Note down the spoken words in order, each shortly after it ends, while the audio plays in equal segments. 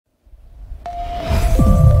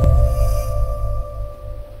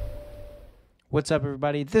What's up,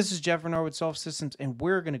 everybody? This is Jeff from Norwood Solve Systems, and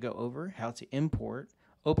we're going to go over how to import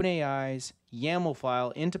OpenAI's YAML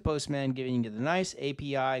file into Postman, giving you the nice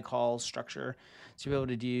API call structure to be able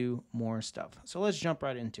to do more stuff. So let's jump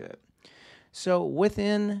right into it. So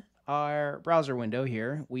within our browser window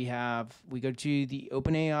here, we go to the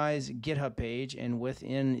OpenAI's GitHub page, and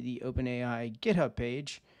within the OpenAI GitHub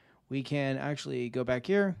page, we can actually go back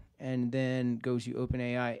here and then go to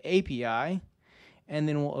OpenAI API, and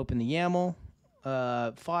then we'll open the YAML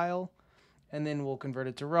file, and then we'll convert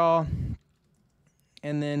it to raw,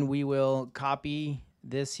 and then we will copy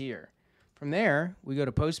this here. From there, we go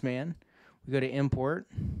to Postman, we go to import,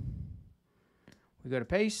 we go to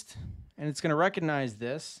paste, and it's going to recognize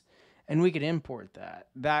this, and we could import that.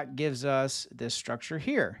 That gives us this structure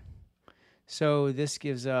here. So this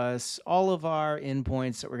gives us all of our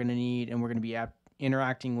endpoints that we're going to need and we're going to be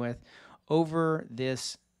interacting with over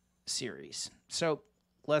this series. So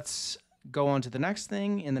let's go on to the next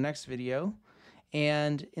thing in the next video.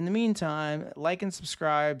 And in the meantime, like and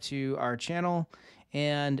subscribe to our channel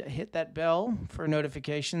and hit that bell for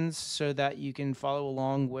notifications so that you can follow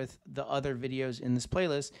along with the other videos in this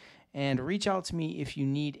playlist. And reach out to me if you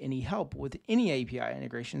need any help with any API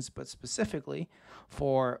integrations, but specifically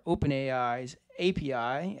for OpenAI's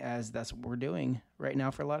API, as that's what we're doing right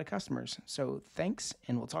now for a lot of customers. So thanks,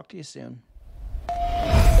 and we'll talk to you soon.